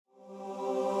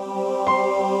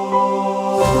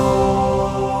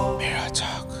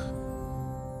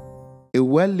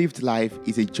well-lived life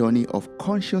is a journey of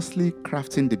consciously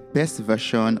crafting the best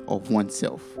version of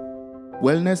oneself.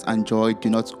 Wellness and joy do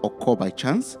not occur by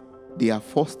chance. They are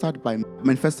fostered by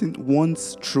manifesting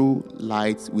one's true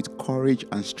light with courage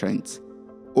and strength.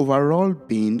 Overall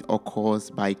being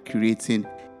occurs by creating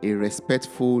a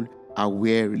respectful,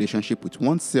 aware relationship with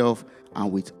oneself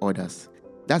and with others.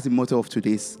 That's the motto of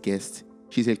today's guest.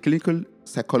 She's a clinical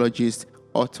psychologist,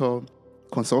 author,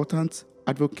 consultant,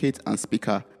 advocate, and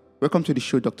speaker. Welcome to the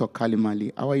show, Dr. Kali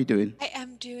Mali. How are you doing? I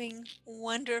am doing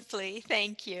wonderfully.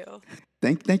 Thank you.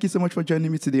 Thank you so much for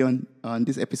joining me today on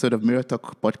this episode of Mirror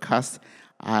Talk podcast.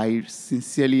 I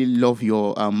sincerely love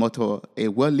your motto. A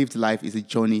well-lived life is a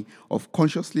journey of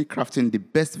consciously crafting the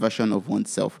best version of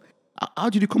oneself.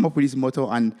 How did you come up with this motto,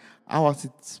 and how has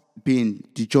it been,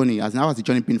 the journey, how has the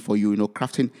journey been for you,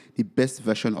 crafting the best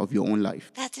version of your own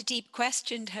life? That's a deep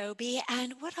question, Toby.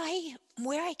 And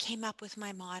where I came up with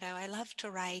my motto, I love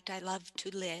to write, I love to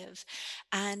live.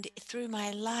 And through my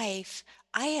life,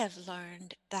 I have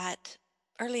learned that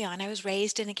early on, I was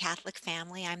raised in a Catholic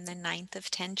family. I'm the ninth of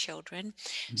 10 children.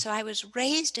 So I was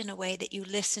raised in a way that you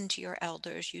listen to your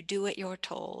elders, you do what you're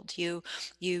told, you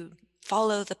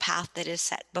follow the path that is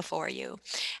set before you.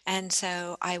 And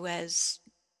so I was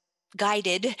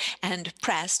guided and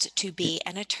pressed to be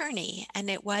an attorney. And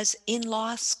it was in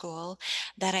law school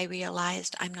that I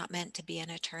realized I'm not meant to be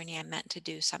an attorney. I'm meant to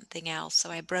do something else.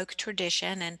 So I broke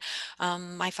tradition, and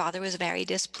my father was very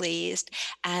displeased,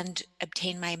 and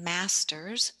obtained my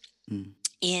master's Mm.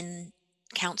 in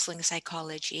counseling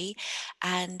psychology,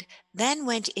 and then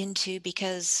went into,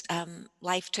 because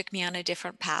life took me on a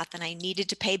different path and I needed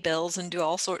to pay bills and do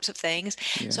all sorts of things.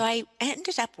 Yeah. So I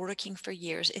ended up working for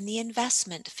years in the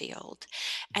investment field,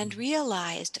 and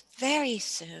realized very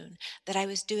soon that I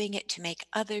was doing it to make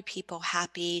other people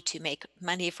happy, to make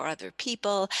money for other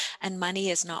people. And money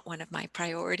is not one of my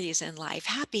priorities in life.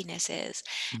 Happiness is.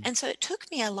 Mm. And so it took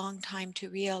me a long time to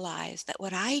realize that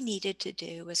what I needed to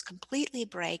do was completely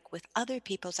break with other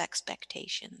people's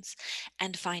expectations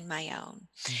and find my own.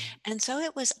 Mm. And so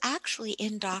it was actually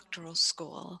in doctoral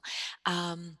school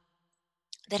um,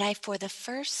 that I, for the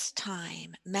first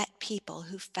time, met people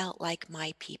who felt like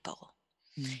my people.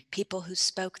 Mm. People who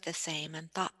spoke the same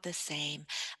and thought the same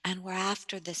and were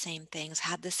after the same things,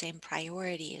 had the same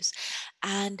priorities.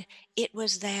 And it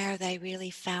was there that I really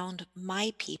found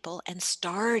my people and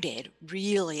started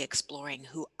really exploring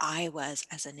who I was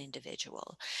as an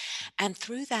individual. And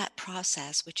through that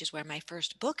process, which is where my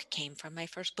first book came from, my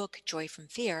first book, Joy from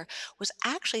Fear, was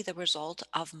actually the result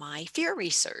of my fear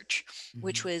research,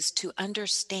 which Mm. was to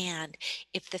understand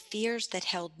if the fears that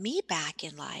held me back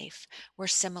in life were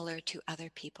similar to other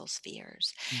people's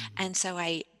fears. Mm. And so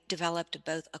I developed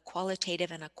both a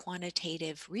qualitative and a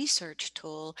quantitative research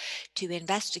tool to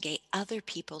investigate other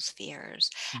people's fears.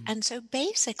 Mm. And so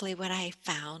basically, what I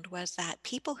found was that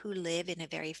people who live in a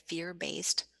very fear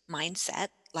based mindset,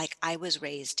 like I was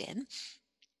raised in,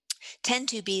 tend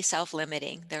to be self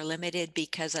limiting. They're limited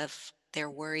because of their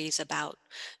worries about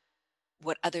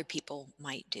what other people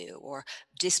might do or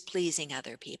displeasing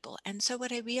other people. And so,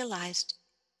 what I realized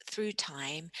through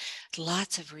time,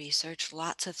 lots of research,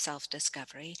 lots of self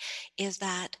discovery, is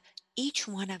that each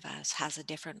one of us has a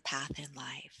different path in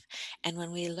life. And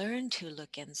when we learn to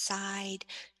look inside,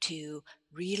 to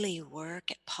really work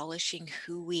at polishing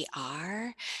who we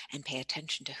are and pay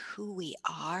attention to who we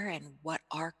are and what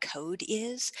our code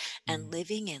is, and Mm.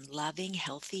 living in loving,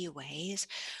 healthy ways,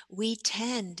 we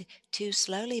tend to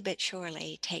slowly but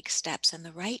surely take steps in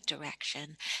the right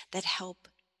direction that help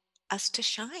us to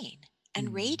shine and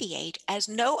Mm. radiate as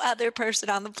no other person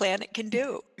on the planet can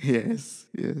do. Yes,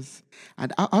 yes.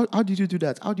 And how did you do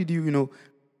that? How did you,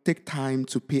 take time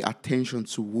to pay attention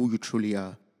to who you truly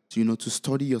are? To, to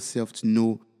study yourself, to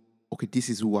know, okay, this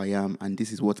is who I am and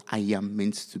this is what I am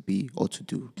meant to be or to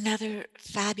do. Another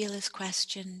fabulous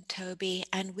question, Toby.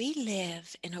 And we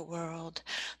live in a world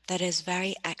that is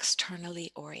very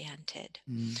externally oriented,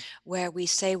 Mm. where we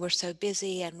say we're so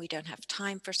busy and we don't have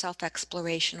time for self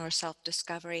exploration or self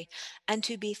discovery. And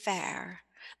to be fair,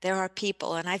 there are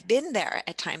people, and I've been there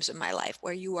at times in my life,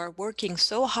 where you are working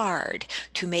so hard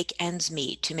to make ends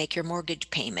meet, to make your mortgage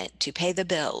payment, to pay the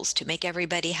bills, to make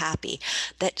everybody happy,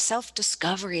 that self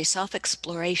discovery, self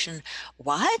exploration,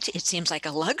 what? It seems like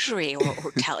a luxury,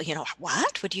 or tell,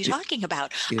 what are you Yeah. talking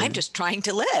about? I'm Yeah. just trying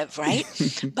to live, right?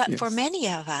 But for Yes. many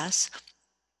of us,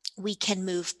 we can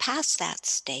move past that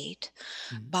state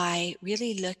Mm. by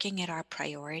really looking at our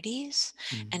priorities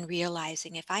Mm. and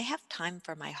realizing, if I have time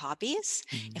for my hobbies,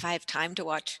 if Mm. I have time to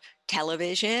watch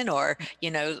television or,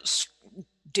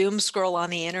 doom scroll on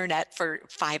the internet for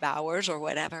 5 hours or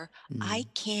whatever, I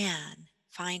Mm. can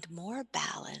find more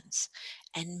balance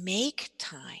and make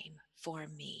time for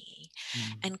me.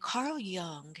 Mm. And Carl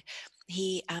Jung,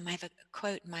 I have a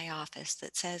quote in my office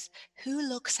that says, "Who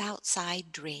looks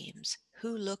outside dreams,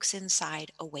 who looks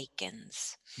inside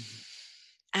awakens." Mhm.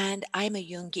 And I'm a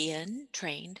Jungian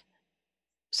trained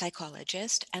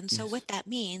psychologist. And so Yes. what that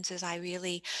means is I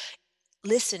really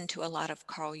listen to a lot of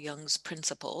Carl Jung's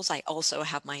principles. I also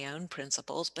have my own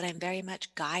principles, but I'm very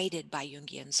much guided by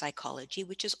Jungian psychology,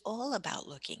 which is all about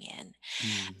looking in.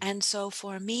 Mm. And so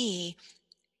for me,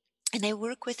 and I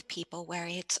work with people where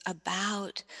it's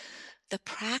about the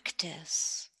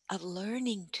practice of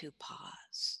learning to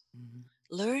pause, Mhm.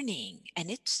 learning, and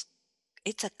it's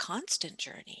a constant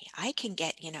journey. I can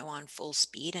get, on full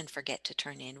speed and forget to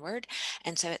turn inward.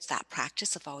 And so it's that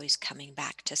practice of always coming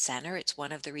back to center. It's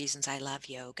one of the reasons I love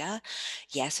yoga.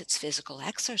 Yes, it's physical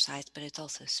exercise, but it's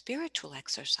also spiritual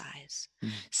exercise.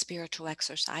 Mm. Spiritual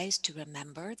exercise to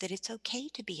remember that it's okay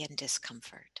to be in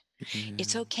discomfort.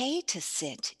 It's Yeah. okay to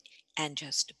sit and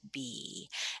just be.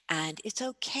 And it's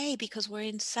okay because we're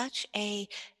in such a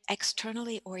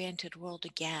externally oriented world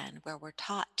again where we're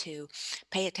taught to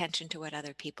pay attention to what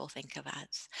other people think of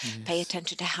us, pay Yes.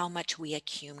 attention to how much we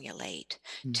accumulate,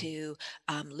 Mm. to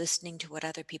listening to what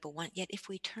other people want. Yet if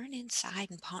we turn inside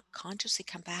and consciously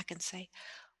come back and say,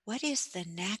 what is the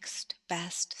next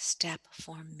best step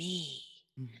for me?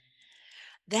 Mm.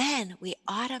 Then we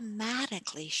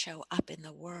automatically show up in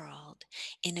the world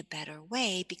in a better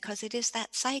way because it is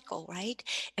that cycle, right?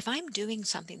 If I'm doing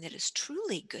something that is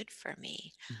truly good for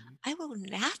me, Mhm. I will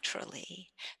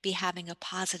naturally be having a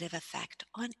positive effect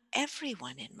on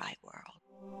everyone in my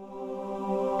world.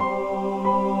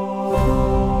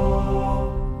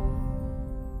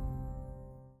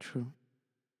 True.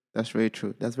 That's very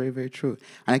true. That's very, very true.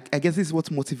 And I guess this is what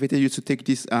motivated you to take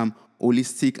this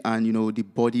holistic and the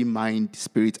body, mind,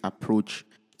 spirit approach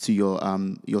to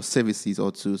your services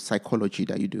or to psychology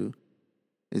that you do.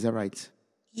 Is that right?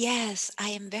 Yes, I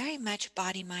am very much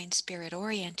body, mind, spirit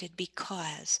oriented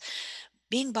because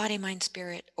being body, mind,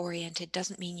 spirit oriented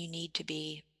doesn't mean you need to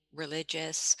be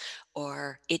religious,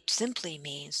 or it simply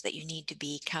means that you need to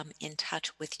become in touch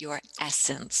with your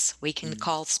essence. We can Mm.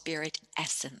 call spirit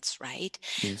essence, right?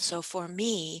 Yes. So for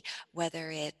me, whether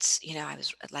it's, I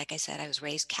was, like I said, I was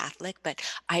raised Catholic, but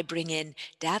I bring in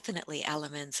definitely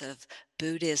elements of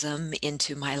Buddhism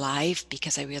into my life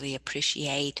because I really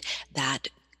appreciate that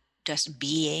just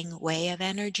being way of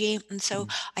energy. And so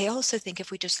Mm. I also think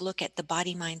if we just look at the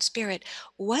body, mind, spirit,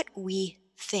 what we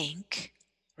think,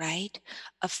 right,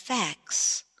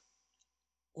 affects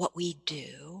what we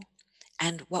do.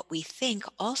 And what we think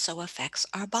also affects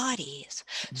our bodies.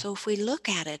 Mm. So if we look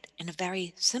at it in a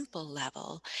very simple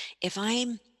level, if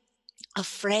I'm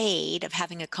afraid of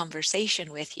having a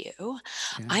conversation with you,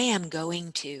 Yeah. I am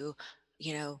going to,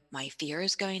 my fear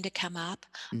is going to come up.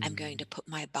 I'm going Mm. to put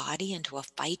my body into a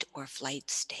fight or flight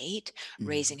state, Mm.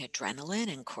 raising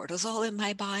adrenaline and cortisol in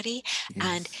my body.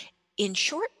 And Yes. in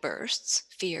short bursts,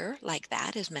 fear like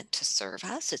that is meant to serve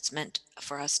us. It's meant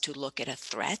for us to look at a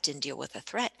threat and deal with a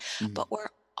threat. Mm. But we're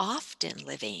often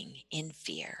living in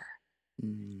fear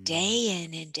Mm. day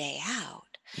in and day out.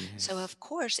 So, Yes. of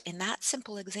course, in that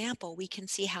simple example, we can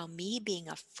see how me being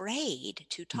afraid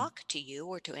to Mm. talk to you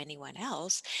or to anyone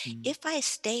else, Mm. if I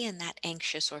stay in that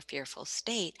anxious or fearful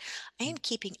state, I Mm. am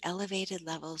keeping elevated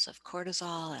levels of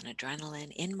cortisol and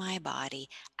adrenaline in my body,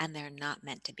 and they're not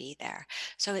meant to be there.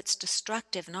 So, it's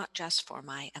destructive not just for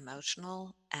my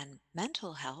emotional and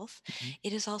mental health, Mhm.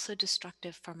 it is also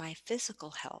destructive for my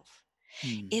physical health.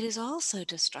 Mm. It is also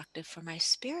destructive for my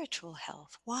spiritual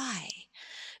health. Why?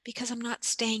 Because I'm not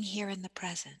staying here in the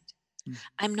present. Mm.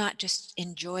 I'm not just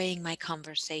enjoying my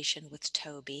conversation with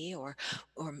Toby or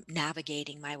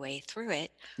navigating my way through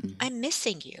it. Mhm. I'm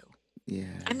missing you.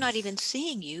 I'm not even Yes.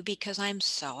 seeing you because I'm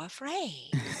so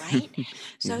afraid, right?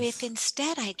 So if Yes.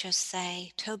 instead I just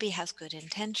say, Toby has good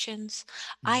intentions,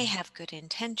 I Mm. have good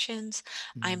intentions,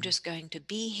 I'm Mm. just going to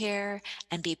be here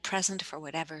and be present for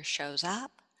whatever shows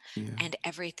up, Yeah. and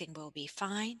everything will be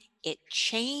fine. It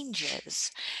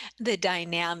changes the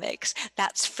dynamics.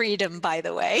 That's freedom, by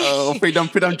the way. Oh, freedom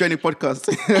journey podcast.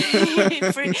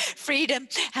 Freedom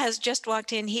has just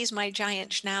walked in. He's my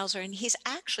giant schnauzer, and he's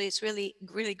actually, it's really,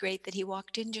 really great that he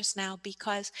walked in just now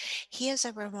because he is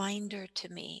a reminder to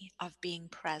me of being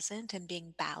present and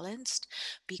being balanced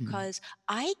Mm. because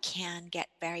I can get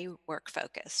very work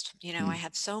focused. I Mm.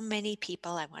 have so many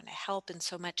people I want to help and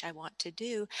so much I want to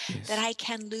do that Yes. I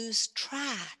can lose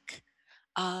track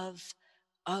of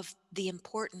the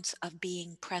importance of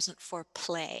being present for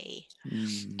play.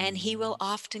 And he will Mm.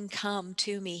 often come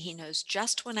to me. He knows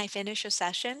just when I finish a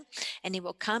session, and he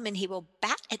will come and he will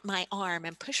bat at my arm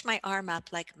and push my arm up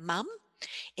like, Mom,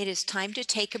 It is time to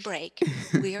take a break.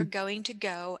 We are going to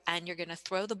go and you're going to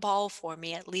throw the ball for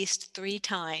me at least 3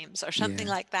 times or something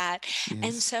Yeah. like that.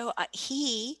 And Yes. so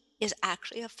he is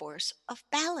actually a force of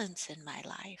balance in my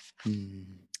life.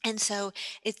 Mm. And so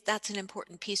that's an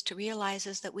important piece to realize,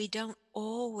 is that we don't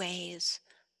always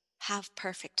have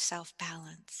perfect self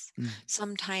balance. Mm.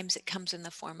 Sometimes it comes in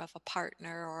the form of a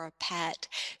partner or a pet,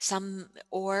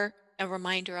 or a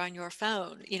reminder on your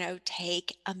phone,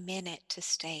 take a minute to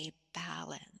stay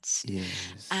balanced.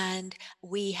 Yes. And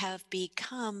we have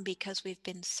become, because we've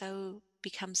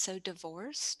become so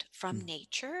divorced from Mm.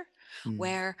 nature, Mm.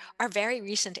 where our very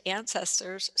recent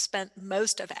ancestors spent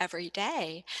most of every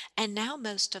day, and now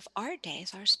most of our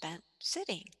days are spent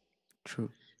sitting.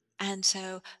 True. And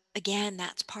so, again,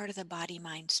 that's part of the body,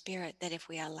 mind, spirit, that if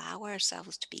we allow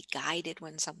ourselves to be guided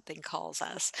when something calls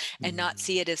us and not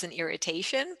see Mm. it as an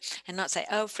irritation and not say,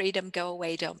 oh, freedom, go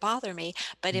away, don't bother me.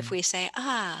 But if Mm. we say,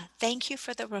 thank you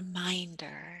for the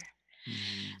reminder,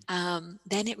 Mm.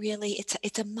 then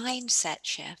it's a mindset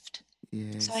shift.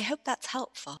 So I Yes. hope that's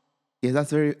helpful. Yes,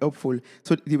 that's very helpful.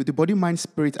 So the body, mind,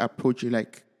 spirit approach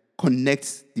like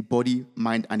connects the body,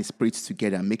 mind, and the spirit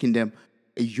together, making them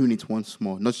a unit once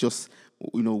more, not just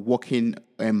working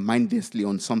mindlessly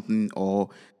on something or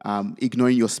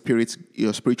ignoring your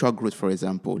spiritual growth, for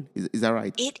example. Is that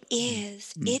right?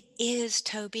 Mm. It is,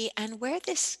 Toby. And where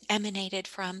this emanated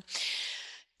from,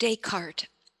 Descartes.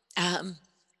 Um,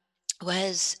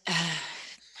 was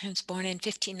he was born in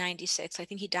 1596. I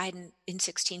think he died in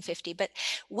 1650. But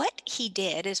what he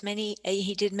did is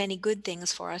he did many good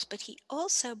things for us, but he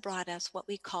also brought us what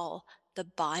we call the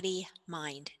body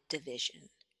mind division,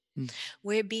 Mm.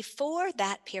 where before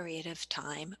that period of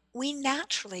time, we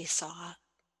naturally saw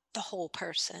the whole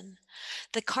person.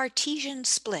 The Cartesian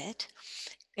split,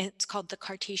 it's called the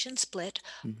Cartesian split,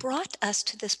 Mm. brought us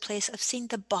to this place of seeing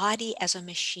the body as a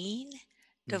machine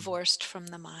Mm. divorced from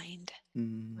the mind.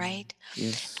 Mm. Right?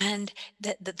 Yes. And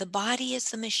the body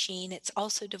is the machine. It's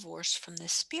also divorced from the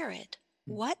spirit.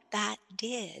 Mm. What that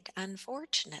did,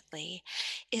 unfortunately,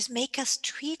 is make us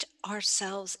treat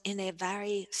ourselves in a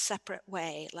very separate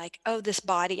way. Like, oh, this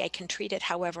body, I can treat it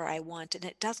however I want, and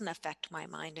it doesn't affect my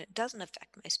mind, and it doesn't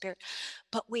affect my spirit.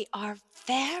 But we are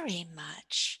very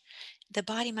much, the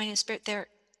body, mind, and spirit, they're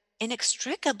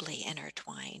inextricably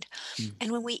intertwined. Mm.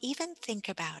 And when we even think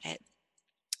about it,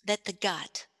 that the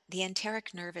gut, the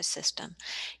enteric nervous system,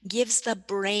 gives the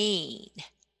brain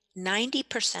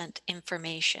 90%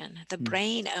 information. The Mm.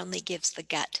 brain only gives the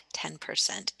gut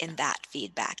 10% in that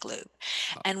feedback loop.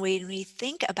 Uh, And when we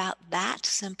think about that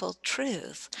simple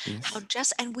truth,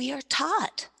 yes. and we are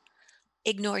taught,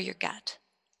 ignore your gut,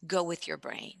 go with your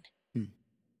brain. Mm.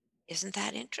 Isn't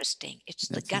that interesting? It's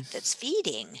the That gut is that's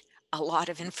feeding a lot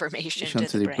of information information to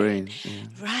to the the brain. brain.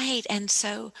 Yeah. Right. And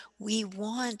so we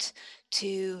want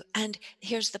to, and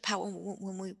here's the power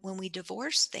when we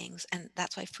divorce things, and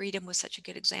that's why freedom was such a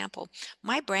good example.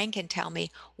 My brain can tell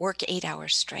me work 8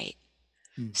 hours straight,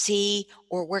 Mm. see,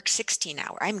 or work 16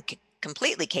 hours.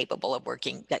 Completely capable of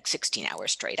working like 16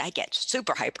 hours straight. I get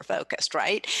super hyper focused,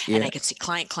 right? And I Yeah. can see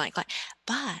client.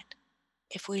 But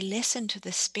if we listen to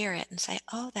the spirit and say,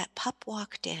 oh, that pup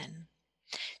walked in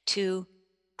to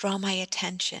draw my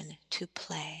attention to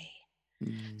play.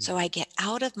 Mm. So I get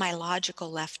out of my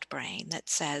logical left brain that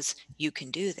says, you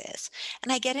can do this.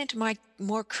 And I get into my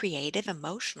more creative,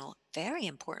 emotional, very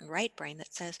important right brain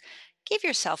that says, give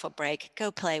yourself a break,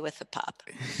 go play with the pup.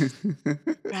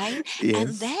 Right? And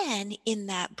Yes. then in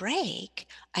that break,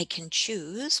 I can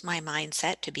choose my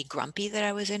mindset to be grumpy that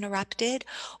I was interrupted,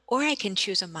 or I can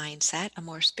choose a mindset, a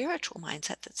more spiritual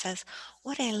mindset that says,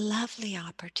 what a lovely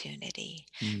opportunity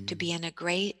to Mm. be in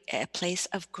a place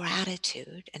of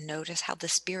gratitude. And notice how the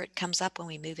spirit comes up when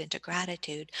we move into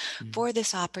gratitude Mm. for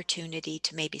this opportunity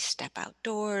to maybe step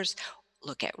outdoors,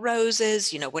 look at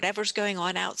roses, whatever's going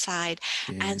on outside.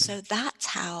 Yeah. And so that's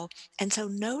how, and so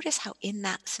notice how in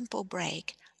that simple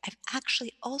break, I've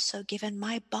actually also given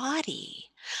my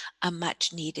body a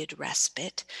much needed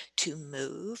respite to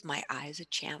move, my eyes a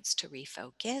chance to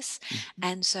refocus. Mhm.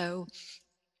 And so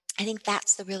I think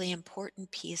that's the really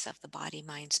important piece of the body,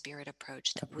 mind, spirit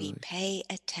approach, that we Approach. pay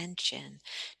attention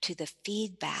to the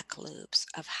feedback loops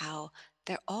of how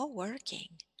they're all working.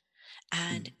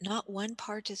 And Mm. not one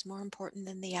part is more important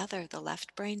than the other. The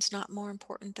left brain's not more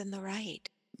important than the right.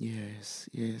 Yes,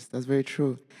 yes, that's very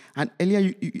true. And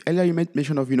earlier you made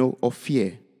mention of of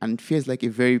fear, and fear is like a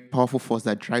very powerful force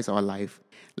that drives our life.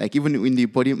 Like even in the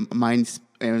body, mind,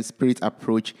 spirit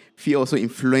approach, fear also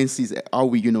influences how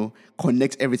we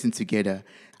connect everything together.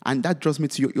 And that draws me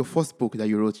to your first book that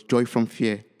you wrote, Joy from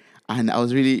Fear. And I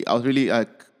was really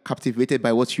captivated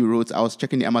by what you wrote. I was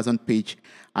checking the Amazon page,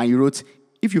 and you wrote,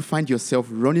 if you find yourself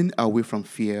running away from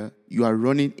fear, you are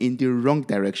running in the wrong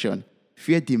direction.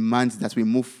 Fear demands that we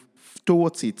move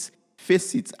towards it,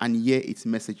 face it, and hear its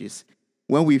messages.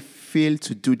 When we fail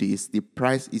to do this, the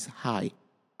price is high.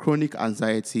 Chronic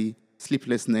anxiety,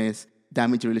 sleeplessness,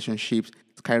 damaged relationships,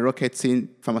 skyrocketing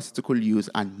pharmaceutical use,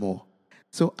 and more.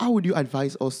 So, how would you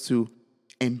advise us to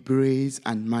embrace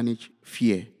and manage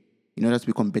fear in order to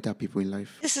become better people in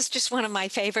life? This is just one of my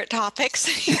favorite topics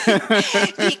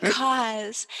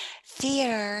because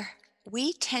fear,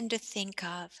 we tend to think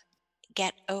of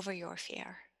get over your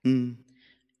fear.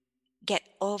 Get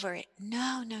over it.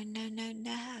 No, no, no, no,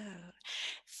 no.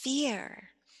 Fear.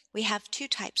 We have two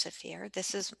types of fear.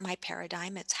 This is my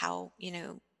paradigm. It's how,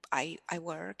 I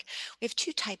work. We have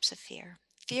two types of fear.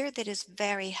 Fear that is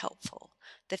very helpful.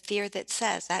 The fear that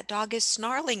says that dog is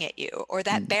snarling at you or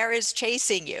that bear is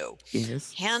chasing you.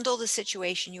 Yes. Handle the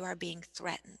situation, you are being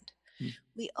threatened.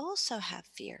 We also have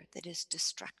fear that is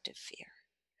destructive fear.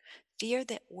 Fear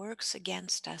that works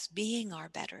against us being our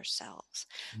better selves,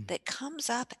 that comes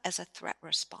up as a threat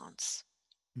response,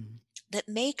 that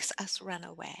makes us run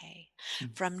away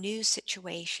from new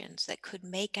situations that could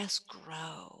make us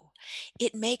grow.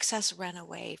 It makes us run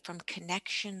away from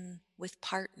connection with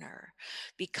partner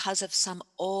because of some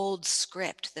old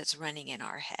script that's running in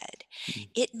our head.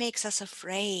 It makes us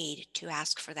afraid to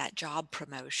ask for that job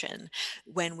promotion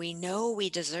when we know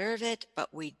we deserve it, but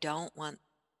we don't want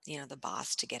the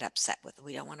boss to get upset with it.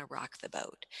 We don't want to rock the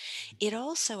boat. It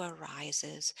also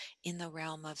arises in the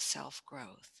realm of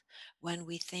self-growth when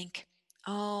we think,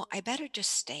 oh, I better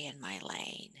just stay in my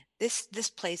lane. This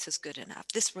place is good enough.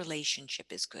 This relationship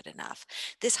is good enough.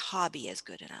 This hobby is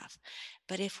good enough.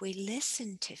 But if we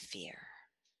listen to fear,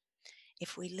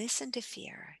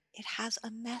 it has a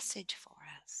message for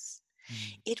us.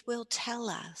 It will tell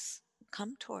us,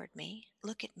 come toward me,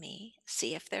 look at me,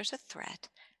 see if there's a threat,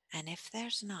 and if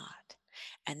there's not.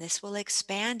 And this will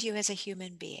expand you as a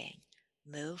human being.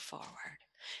 Move forward.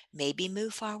 Maybe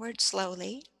move forward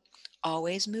slowly.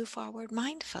 Always move forward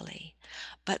mindfully,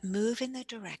 but move in the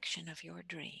direction of your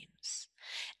dreams.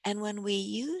 And when we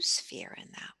use fear in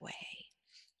that way,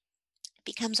 it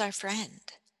becomes our friend.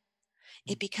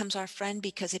 It becomes our friend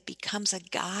because it becomes a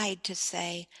guide to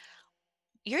say,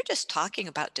 you're just talking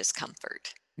about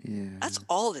discomfort. Yeah. That's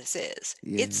all this is.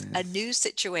 It's a Yes. new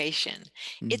situation.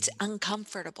 It's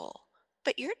uncomfortable,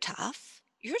 but you're tough.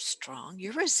 You're strong.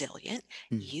 You're resilient.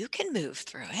 You can move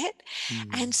through it.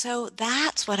 And so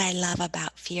that's what I love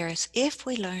about fear is if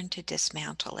we learn to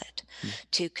dismantle it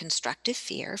to constructive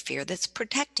fear, fear that's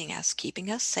protecting us,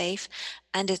 keeping us safe.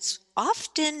 And it's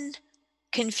often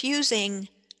confusing,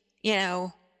 you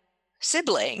know,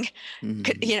 sibling,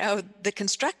 the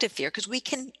constructive fear, because we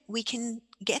can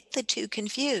get the two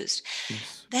confused.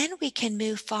 Yes. Then we can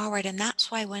move forward. And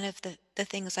that's why one of the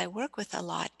things I work with a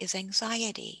lot is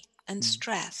anxiety and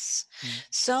stress.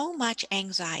 So much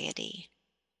anxiety,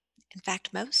 in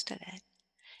fact, most of it,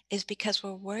 is because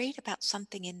we're worried about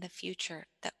something in the future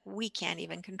that we can't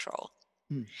even control.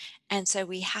 And so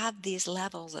we have these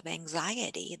levels of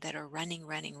anxiety that are running,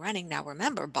 running, running. Now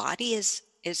remember, body is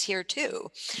here too.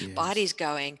 Yes. Body's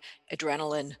going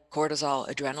adrenaline, cortisol,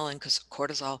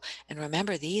 cortisol. And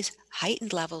remember, these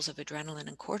heightened levels of adrenaline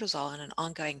and cortisol on an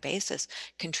ongoing basis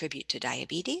contribute to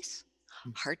diabetes,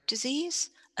 heart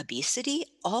disease, obesity,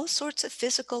 all sorts of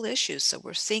physical issues. So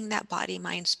we're seeing that body,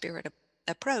 mind, spirit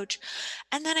approach.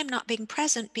 And then I'm not being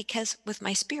present because with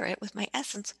my spirit, with my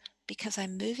essence, because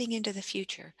I'm moving into the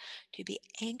future to be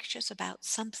anxious about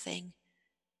something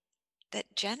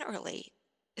that generally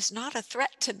is not a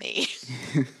threat to me,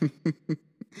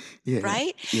 Yeah.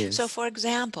 right? Yes. So, for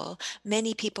example,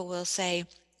 many people will say,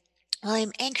 well,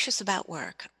 I'm anxious about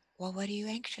work. Well, what are you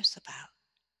anxious about?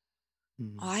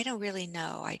 Oh, I don't really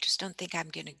know. I just don't think I'm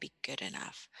going to be good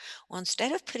enough. Well,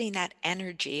 instead of putting that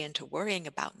energy into worrying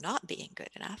about not being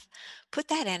good enough, put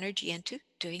that energy into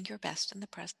doing your best in the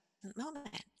present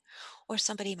moment. Or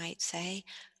somebody might say,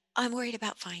 I'm worried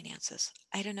about finances.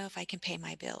 I don't know if I can pay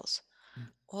my bills.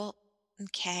 Well,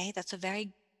 okay, that's a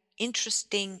very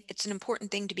interesting, it's an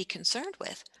important thing to be concerned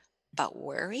with. But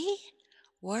worry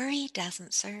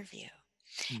doesn't serve you.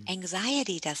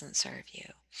 Anxiety doesn't serve you.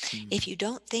 If you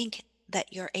don't think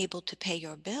that you're able to pay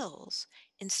your bills,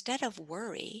 instead of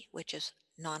worry, which is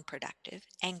non productive,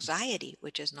 anxiety,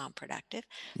 which is non productive,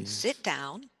 Yes. sit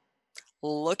down,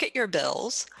 look at your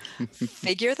bills,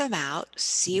 figure them out,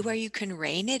 see where you can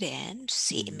rein it in.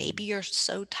 See, maybe Mm, you're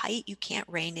so tight you can't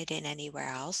rein it in anywhere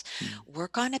else. mm,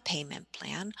 Work on a payment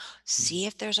plan. mm, See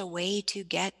if there's a way to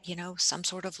get, some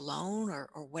sort of loan or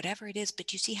whatever it is.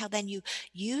 But you see how then you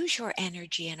use your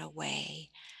energy in a way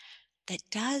that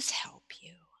does help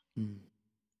you mm.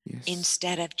 Yes.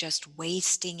 instead of just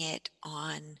wasting it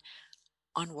on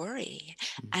worry.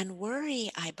 Mm, And worry,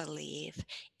 I believe,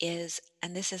 is,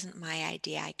 and this isn't my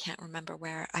idea, I can't remember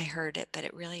where I heard it, but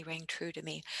it really rang true to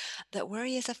me, that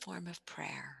worry is a form of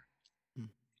prayer. mm,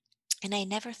 And I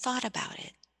never thought about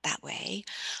it that way.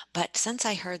 But since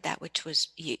I heard that, which was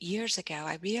years ago,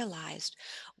 I realized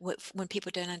when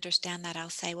people don't understand that, I'll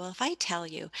say, well, if I tell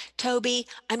you, Toby,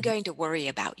 I'm going to worry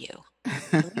about you.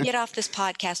 When we get off this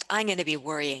podcast, I'm going to be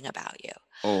worrying about you.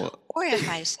 Oh, Or if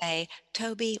I say,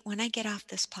 Toby, when I get off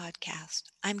this podcast,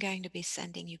 I'm going to be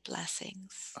sending you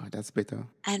blessings that's better.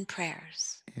 and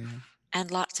prayers Yeah.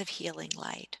 and lots of healing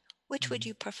light. Which would Mm.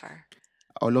 you prefer?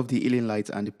 I love the healing lights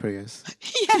and the prayers.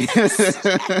 Yes,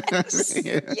 yes,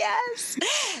 Yeah. yes.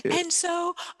 Yeah. And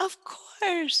so, of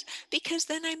course, because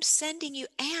then I'm sending you,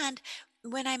 and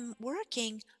when I'm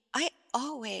working, I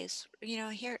always,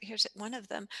 here's one of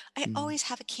them. I Mm, always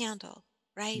have a candle,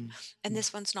 right? mm, And mm,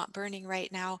 this one's not burning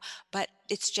right now, but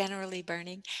it's generally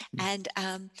burning. mm. And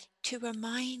to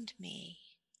remind me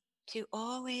to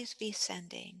always be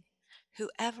sending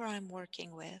whoever I'm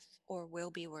working with or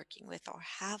will be working with or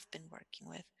have been working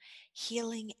with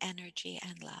healing energy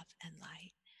and love and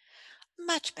light.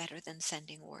 Much better than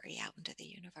sending worry out into the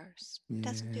universe. It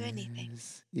doesn't do anything.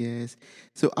 Yes, yes.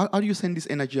 So how do you send this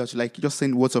energy out? Like you just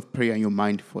send words of prayer in your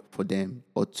mind for them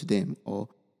or to them or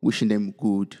wishing them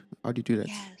good. How do you do that?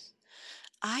 Yes.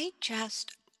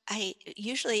 I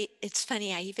usually, it's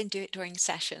funny, I even do it during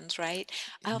sessions, right?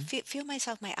 I'll Yeah. feel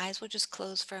myself, my eyes will just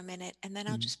close for a minute, and then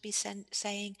I'll Mm, just be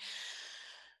saying,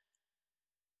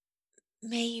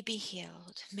 may you be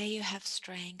healed. May you have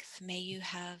strength. May you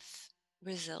have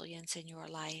resilience in your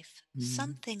life. mm,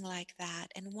 Something like that.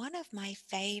 And one of my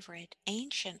favorite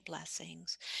ancient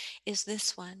blessings is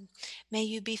this one. May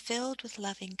you be filled with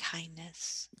loving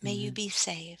kindness. May you amen. be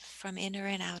safe from inner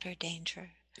and outer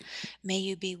danger. May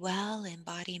you be well in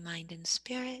body, mind, and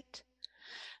spirit.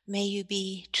 May you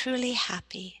be truly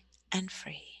happy and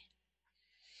free.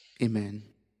 Amen.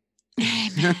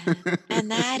 Amen. And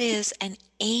that is an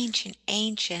ancient,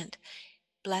 ancient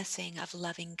blessing of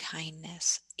loving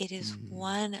kindness. It is Mm,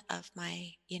 one of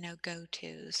my,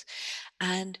 go-tos.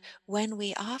 And when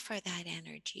we offer that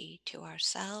energy to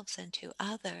ourselves and to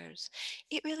others,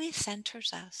 it really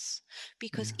centers us.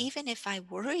 Because yeah. even if I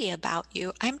worry about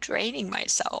you, I'm draining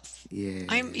myself.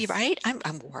 You're Yes. right.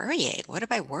 I'm worrying. What am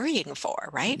I worrying for?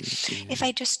 Right. If Yeah.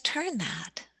 I just turn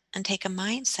that and take a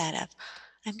mindset of,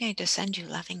 I'm going to send you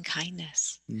loving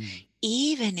kindness, Mm,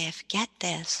 even if, get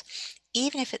this,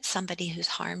 even if it's somebody who's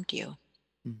harmed you.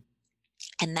 mm,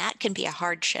 And that can be a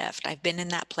hard shift. I've been in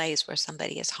that place where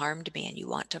somebody has harmed me and you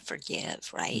want to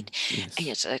forgive, mm. right? And Yes.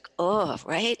 it's like, oh,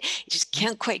 right? You just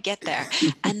can't quite get there.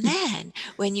 And then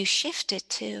when you shift it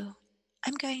to,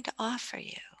 I'm going to offer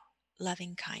you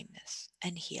loving kindness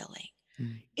and healing,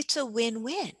 Mm, it's a win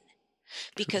win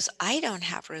true. because I don't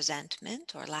have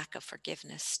resentment or lack of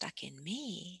forgiveness stuck in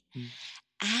me. Mm,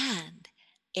 And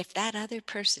if that other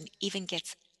person even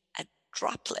gets a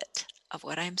droplet of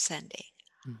what I'm sending,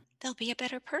 mm. they'll be a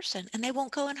better person and they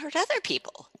won't go and hurt other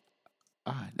people.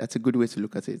 That's a good way to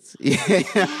look at it. Yeah,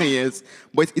 Yeah. yes.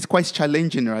 But it's quite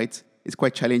challenging, right? It's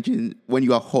quite challenging when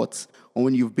you are hot or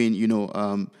when you've been,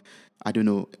 I don't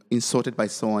know, insulted by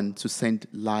someone to send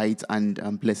light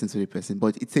and blessings to the person.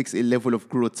 But it takes a level of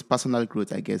growth, personal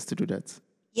growth, I guess, to do that.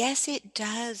 Yes, it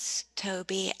does,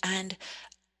 Toby. And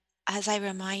as I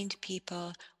remind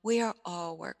people, we are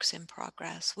all works in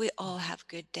progress. We all have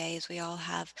good days. We all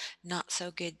have not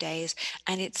so good days.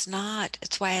 And it's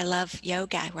why I love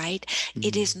yoga, right?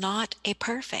 It Mm, is not a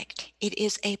perfect, it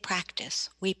is a practice.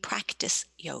 We practice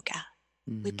yoga.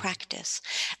 We mm, practice.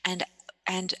 And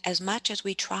and as much as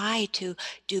we try to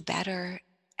do better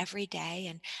every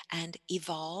day and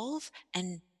evolve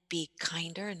and be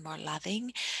kinder and more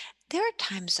loving, there are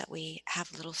times that we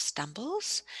have little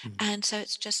stumbles. mm, And so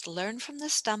it's just learn from the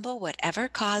stumble, whatever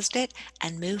caused it,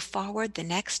 and move forward the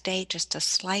next day, just a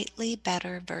slightly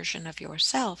better version of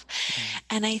yourself. mm,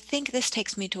 And I think this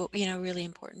takes me to, a really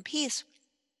important piece.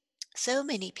 So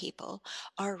many people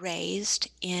are raised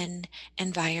in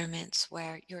environments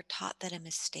where you're taught that a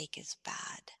mistake is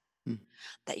bad, mm,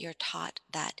 that you're taught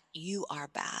that you are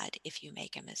bad if you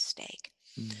make a mistake.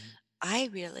 mm, I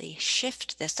really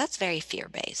shift this. That's very fear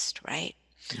based, right?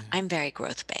 yeah. I'm very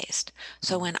growth based.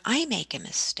 So Mm, when I make a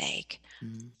mistake,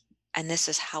 mm, and this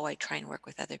is how I try and work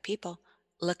with other people,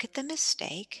 look at the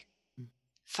mistake, mm,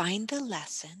 find the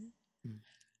lesson. mm,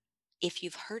 If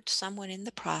you've hurt someone in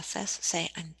the process, say,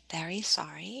 I'm very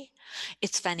sorry.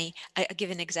 It's funny. I'll give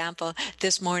an example.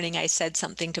 This morning, I said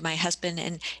something to my husband,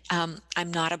 and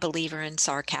I'm not a believer in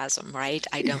sarcasm, right?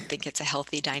 I don't think it's a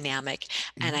healthy dynamic.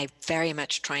 And mm, I very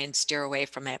much try and steer away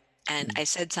from it. And mm. I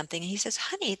said something, and he says,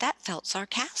 Honey, that felt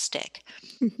sarcastic.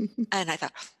 And I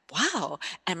thought, wow.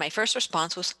 And my first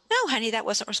response was, No, honey, that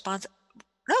wasn't response.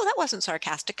 No, that wasn't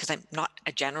sarcastic because I'm not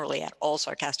a generally at all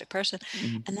sarcastic person.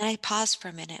 Mm, And then I paused for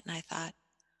a minute and I thought,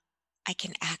 I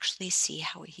can actually see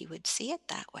how he would see it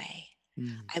that way.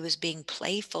 mm, I was being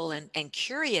playful and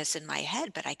curious in my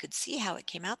head, but I could see how it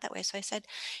came out that way. So I said,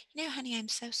 honey, I'm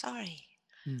so sorry.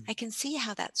 mm, I can see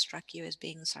how that struck you as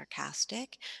being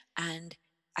sarcastic, and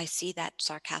I see that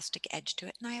sarcastic edge to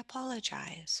it, and I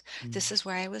apologize. This mm. is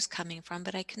where I was coming from,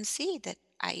 but I can see that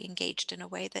I engaged in a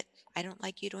way that I don't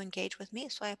like you to engage with me,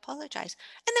 so I apologize.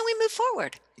 And then we move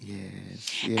forward.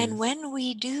 Yes, And yes. when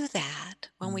we do that,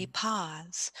 when we Mm,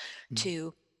 pause mm,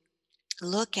 to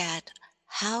look at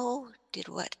how did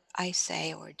what I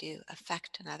say or do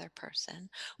affect another person,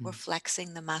 we're mm,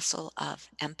 flexing the muscle of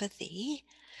empathy.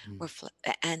 mm.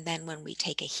 And then when we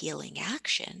take a healing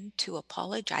action to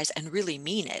apologize and really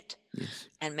mean it, Yes.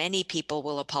 and many people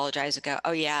will apologize and go,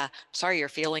 oh, yeah, sorry, your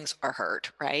feelings are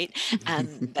hurt, right?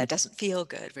 And that doesn't feel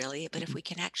good, really. But if Mm, we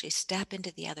can actually step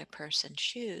into the other person's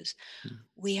shoes, mm.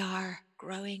 we are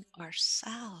growing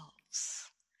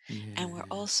ourselves. And we're Yes.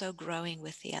 also growing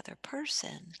with the other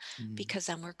person Mm. because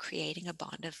then we're creating a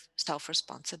bond of self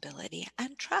responsibility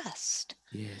and trust.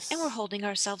 And we're Yes. holding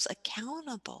ourselves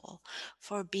accountable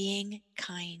for being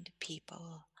kind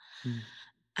people. Mm,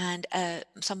 And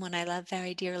someone I love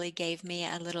very dearly gave me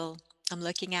a little, I'm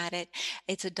looking at it,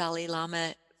 it's a Dalai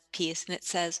Lama piece, and it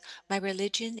says, My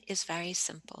religion is very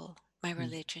simple. My mm.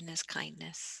 religion is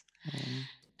kindness. Oh,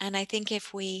 And I think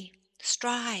if we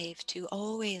strive to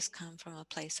always come from a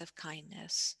place of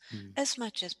kindness mm, as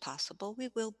much as possible, we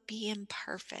will be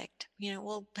imperfect.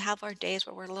 We'll have our days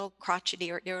where we're a little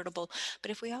crotchety or irritable.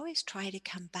 But if we always try to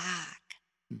come back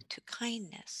mm. to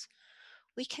kindness,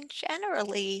 we can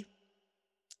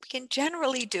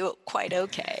generally do it quite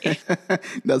okay.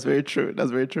 That's very true.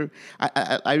 That's very true.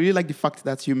 I really like the fact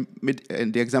that you made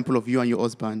the example of you and your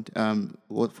husband, from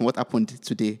what happened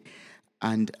today.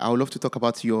 And I would love to talk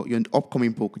about your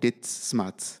upcoming book, Date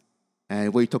Smart,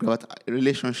 where you talk about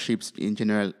relationships in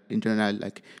general,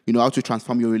 like, how to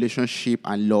transform your relationship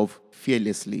and love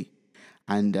fearlessly.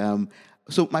 And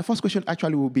so my first question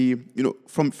actually will be,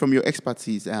 from your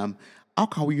expertise, how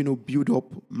can we, build up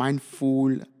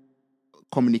mindful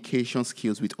communication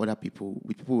skills with other people,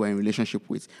 with people we're in relationship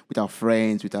with our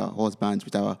friends, with our husbands,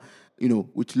 with our,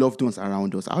 with loved ones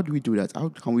around us. How do we do that? How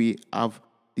can we have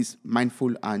these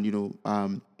mindful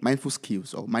and, mindful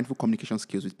skills or mindful communication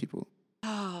skills with people?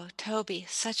 Oh, Toby,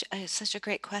 such a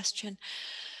great question.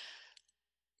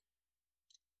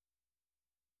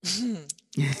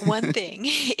 One thing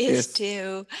is Yes.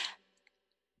 to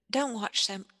don't watch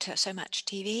so much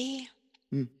TV.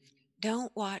 Mm,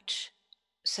 Don't watch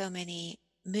so many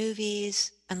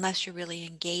movies unless you're really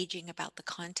engaging about the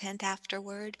content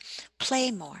afterward.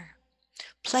 Play more.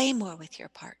 Play more with your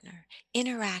partner.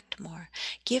 Interact more.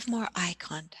 Give more eye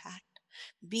contact.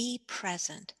 Be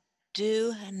present.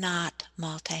 Do not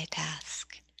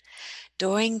multitask.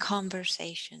 During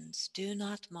conversations, do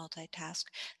not multitask.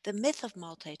 The myth of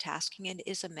multitasking, and it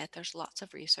is a myth, there's lots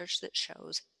of research that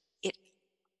shows it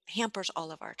hampers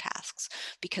all of our tasks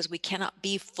because we cannot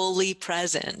be fully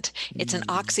present. It's an mm,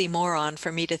 oxymoron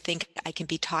for me to think I can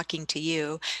be talking to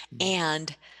you mm,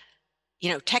 and,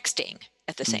 texting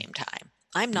at the mm, same time.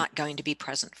 I'm mm, not going to be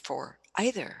present for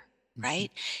either, mhm.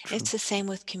 right? True. It's the same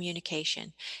with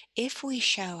communication. If we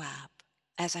show up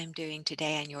as I'm doing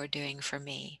today and you're doing for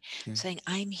me, Yeah. saying,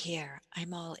 I'm here,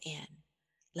 I'm all in,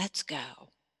 let's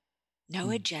go. No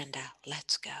Mm, agenda,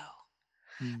 let's go.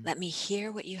 mm, Let me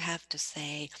hear what you have to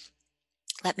say.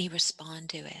 Let me respond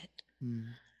to it.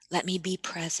 mm, Let me be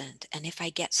present. And if I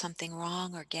get something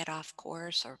wrong or get off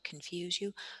course or confuse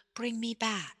you, bring me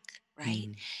back, right?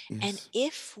 mm. And Yes.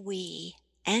 if we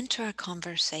enter a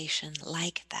conversation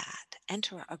like that,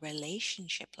 enter a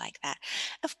relationship like that,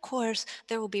 of course,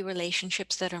 there will be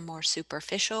relationships that are more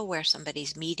superficial where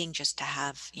somebody's meeting just to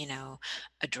have,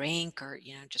 a drink or,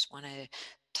 just want to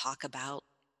talk about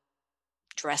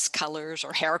dress colors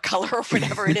or hair color or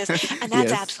whatever it is, and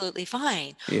that's Yes. absolutely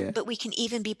fine. Yeah. But we can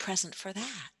even be present for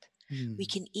that. We Mm,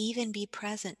 can even be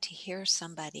present to hear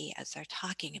somebody as they're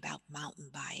talking about mountain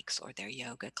bikes or their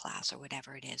yoga class or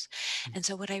whatever it is. mm, And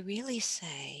so, what I really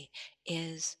say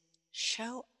is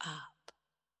show up,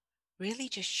 Really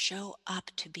just show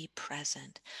up to be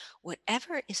present.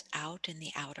 Whatever is out in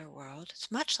the outer world,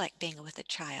 it's much like being with a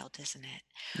child, isn't it?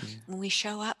 Yeah. When we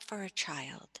show up for a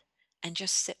child and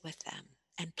just sit with them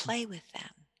and Mm, play with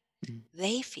them, mm,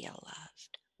 they feel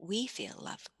loved. We feel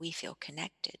loved. We feel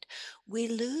connected. We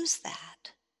lose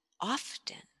that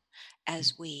often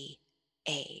mm, as we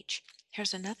age.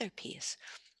 Here's another piece.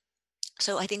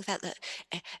 So I think that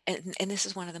and this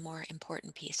is one of the more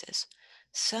important pieces.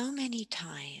 So many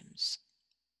times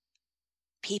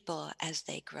people as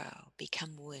they grow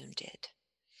become wounded.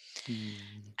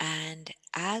 mm, And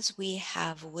as we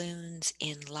have wounds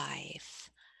in life,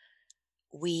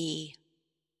 we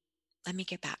let me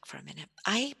get back for a minute.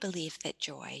 I believe that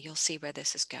joy, you'll see where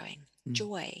this is going. mm,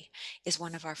 Joy is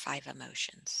one of our five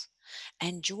emotions.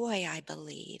 And joy, I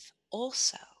believe,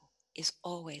 also is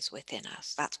always within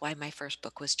us. That's why my first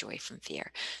book was Joy from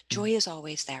Fear. Joy mm, is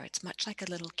always there. It's much like a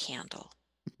little candle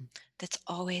that's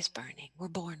always burning. We're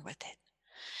born with it.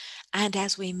 And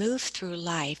as we move through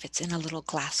life, it's in a little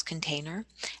glass container.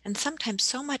 And sometimes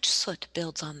so much soot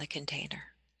builds on the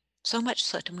container. So much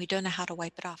soot, and we don't know how to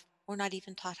wipe it off. We're not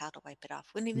even taught how to wipe it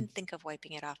off. We don't even mm, think of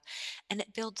wiping it off. And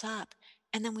it builds up.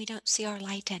 And then we don't see our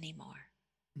light anymore.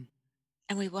 mm,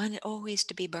 And we want it always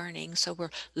to be burning. So we're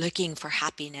looking for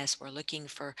happiness. We're looking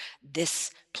for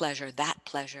this pleasure, that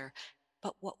pleasure.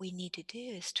 But what we need to do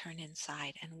is turn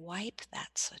inside and wipe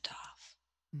that soot off.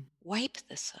 mm, Wipe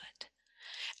the soot.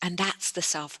 And that's the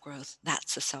self growth,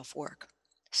 that's the self work.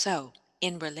 So,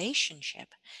 in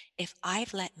relationship, if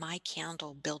I've let my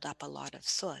candle build up a lot of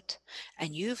soot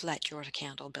and you've let your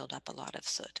candle build up a lot of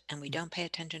soot, and we mm, don't pay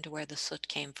attention to where the soot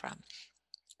came from,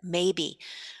 maybe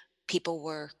people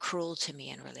were cruel to me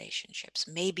in relationships.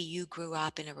 Maybe you grew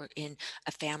up in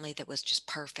a family that was just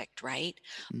perfect, right?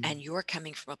 mm, And you're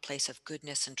coming from a place of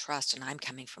goodness and trust, and I'm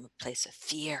coming from a place of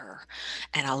fear.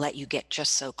 And I'll let you get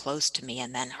just so close to me,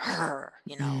 and then I'll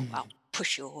mm.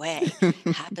 push you away.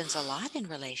 Happens a lot in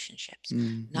relationships,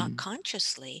 not Mhm,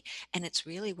 consciously, and it's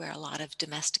really where a lot of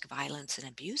domestic violence and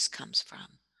abuse comes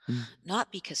from. mm,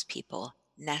 Not because people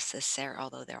necessarily,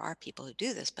 although there are people who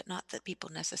do this, but not that people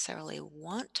necessarily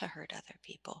want to hurt other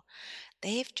people.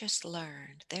 They've just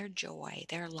learned their joy,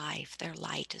 their life, their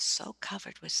light is so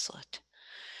covered with soot,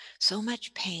 so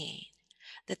much pain,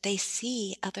 that they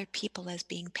see other people as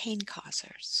being pain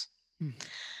causers.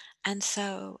 mm,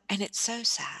 And it's so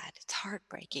sad. It's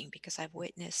heartbreaking because I've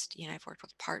witnessed, I've worked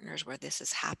with partners where this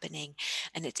is happening,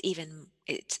 and it's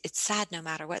sad no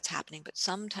matter what's happening, but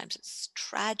sometimes it's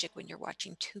tragic when you're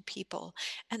watching two people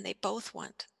and they both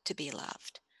want to be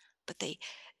loved, but they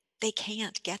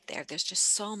can't get there. There's just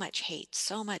so much hate,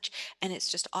 so much, and it's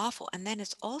just awful. And then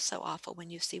it's also awful when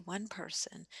you see one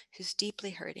person who's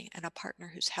deeply hurting and a partner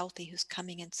who's healthy who's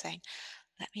coming and saying,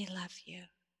 "Let me love you.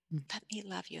 mm. Let me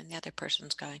love you." And the other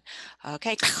person's going,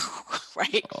 "Okay,"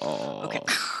 right? Okay,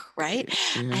 Oh, right?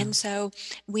 yeah. And so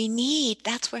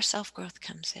that's where self growth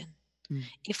comes in.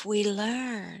 Mm, If we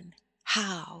learn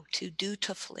how to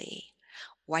dutifully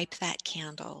wipe that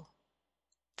candle,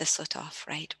 the soot off,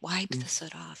 right? Wipe the yes.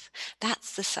 soot off.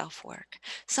 That's the self work.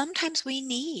 Sometimes we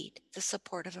need the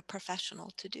support of a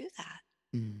professional to do that.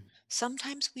 Mm,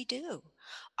 Sometimes we do.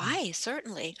 mm, I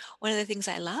certainly, one of the things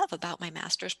I love about my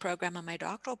master's program and my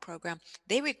doctoral program,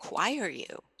 they require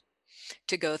you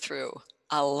to go through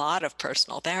a lot of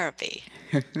personal therapy,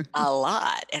 a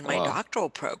lot. And my Wow. doctoral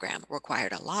program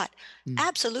required a lot. Mm,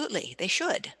 Absolutely, they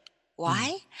should.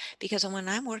 mm. Why? Because when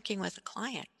I'm working with a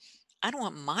client, I don't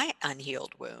want my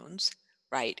unhealed wounds,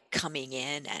 right, coming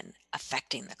in and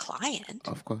affecting the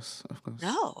client. Of course, of course.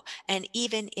 No. And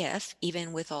even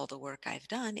with all the work I've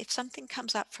done, if something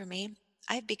comes up for me,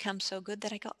 I've become so good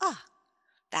that I go,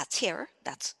 that's here.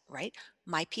 That's right.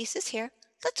 My piece is here.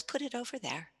 Let's put it over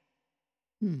there.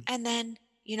 Mm, And then,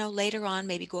 later on,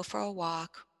 maybe go for a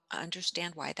walk,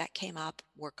 understand why that came up,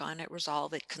 work on it,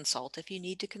 resolve it, consult if you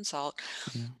need to consult.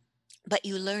 yeah. But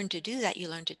you learn to do that. You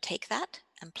learn to take that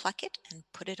and pluck it and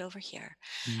put it over here.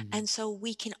 Mm, And so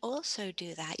we can also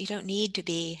do that. You don't need to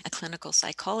be a clinical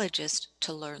psychologist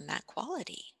to learn that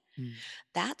quality. mm,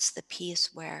 That's the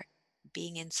piece where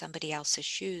being in somebody else's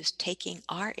shoes, taking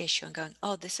our issue and going,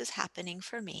 oh, this is happening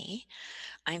for me.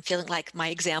 I'm feeling like my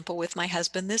example with my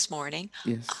husband this morning.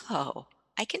 yes. Oh,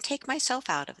 I can take myself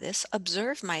out of this,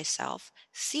 observe myself,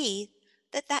 see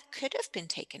that that could have been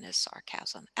taken as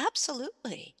sarcasm.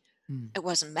 Absolutely. Mm, It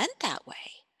wasn't meant that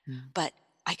way, mm, but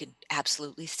I could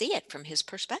absolutely see it from his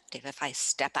perspective. If I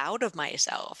step out of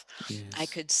myself, I yes.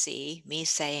 could see me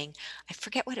saying, I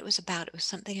forget what it was about. It was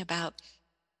something about,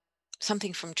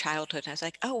 something from childhood. I was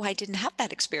like, oh, I didn't have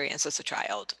that experience as a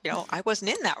child. I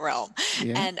wasn't in that realm.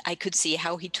 Yeah. And I could see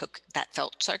how he took that,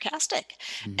 felt sarcastic.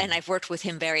 And Mm. I've worked with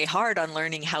him very hard on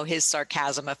learning how his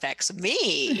sarcasm affects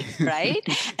me, right?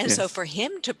 And so Yes. for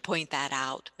him to point that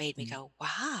out made me Mm. go,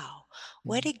 wow,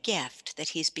 what Mm. a gift that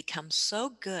he's become so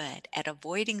good at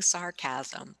avoiding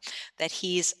sarcasm that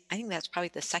I think that's probably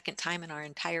the second time in our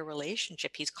entire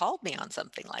relationship he's called me on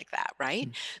something like that, right?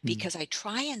 Mm. Mm. Because I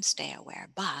try and stay aware.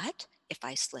 But if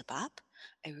I slip up,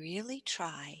 I really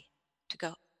try to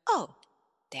go, oh,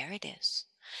 there it is.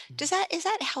 Mm. Is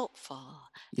that helpful?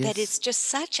 That Yes. it's just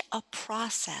such a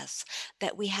process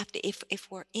that we have to, if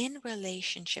we're in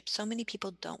relationship, so many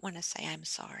people don't want to say, I'm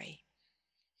sorry.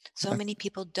 So That, many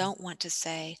people don't want to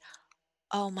say,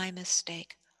 oh, my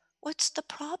mistake. What's the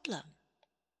problem?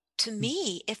 To mm.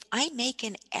 me, if I make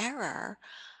an error,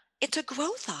 it's a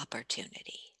growth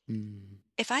opportunity. Mm.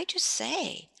 If I just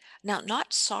say, now,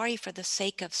 not sorry for the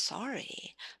sake of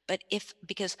sorry, but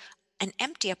because an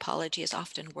empty apology is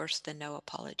often worse than no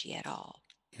apology at all.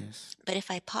 Yes. But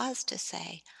if I pause to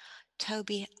say,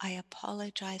 Toby, I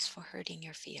apologize for hurting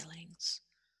your feelings.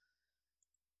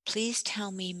 Please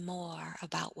tell me more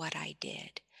about what I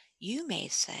did. You may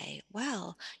say,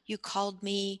 well, you called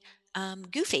me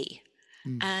goofy,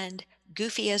 Mm. and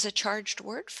goofy is a charged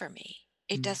word for me.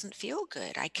 It Mm. doesn't feel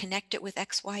good. I connect it with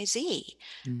XYZ.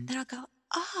 Mm. Then I'll go,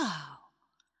 oh.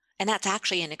 And that's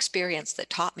actually an experience that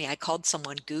taught me. I called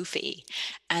someone goofy,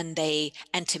 and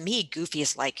to me, goofy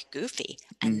is like goofy.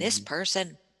 And this Mm.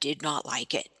 person did not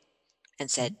like it and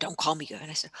Mm. said, don't call me goofy.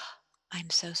 And I said, I'm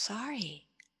so sorry.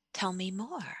 Tell me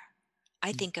more.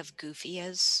 I Mm. think of Goofy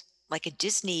as like a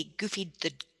Disney, Goofy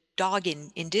the dog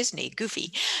in Disney,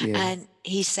 Goofy. Yeah. And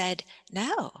he said,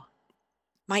 no,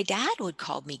 my dad would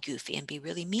call me Goofy and be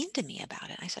really mean to me about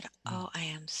it. I said, Mm. oh, I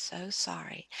am so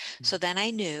sorry. Mm. So then I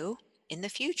knew in the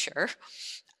future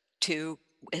to,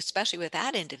 especially with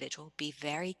that individual, be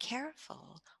very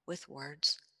careful with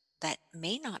words that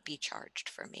may not be charged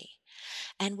for me.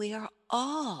 And we are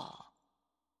all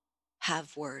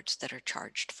have words that are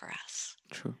charged for us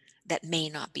True. that may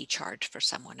not be charged for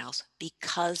someone else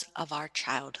because of our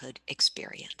childhood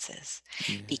experiences.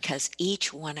 Yes. Because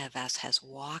each one of us has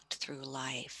walked through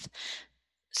life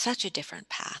such a different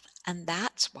path. And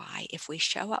that's why if we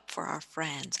show up for our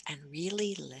friends and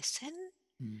really listen,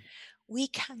 Mm. we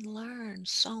can learn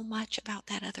so much about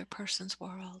that other person's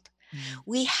world. Mm.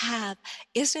 We have,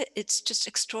 it's just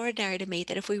extraordinary to me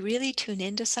that if we really tune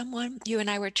into someone, you and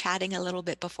I were chatting a little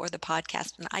bit before the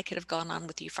podcast, and I could have gone on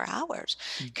with you for hours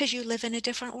Mm. because you live in a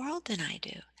different world than I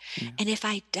do. Yeah. And if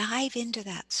I dive into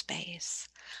that space,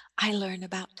 I learn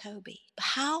about Toby.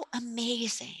 How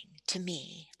amazing to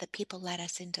me that people let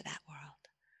us into that world.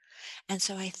 And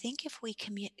so I think if we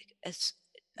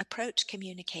approach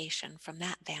communication from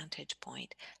that vantage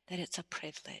point, that it's a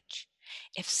privilege.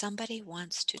 If somebody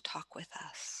wants to talk with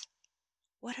us,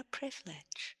 what a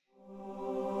privilege.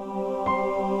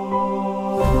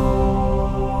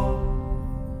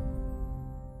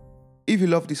 If you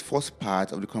love this first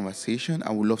part of the conversation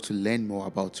and would love to learn more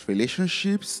about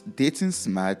relationships, dating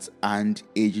smart, and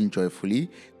aging joyfully,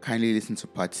 kindly listen to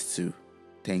part 2.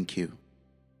 Thank you.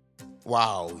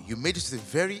 Wow, you made it to the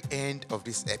very end of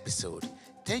this episode.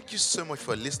 Thank you so much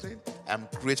for listening. I'm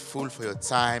grateful for your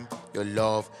time, your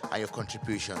love, and your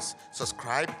contributions.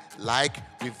 Subscribe, like,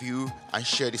 review, and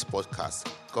share this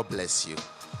podcast. God bless you.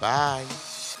 Bye.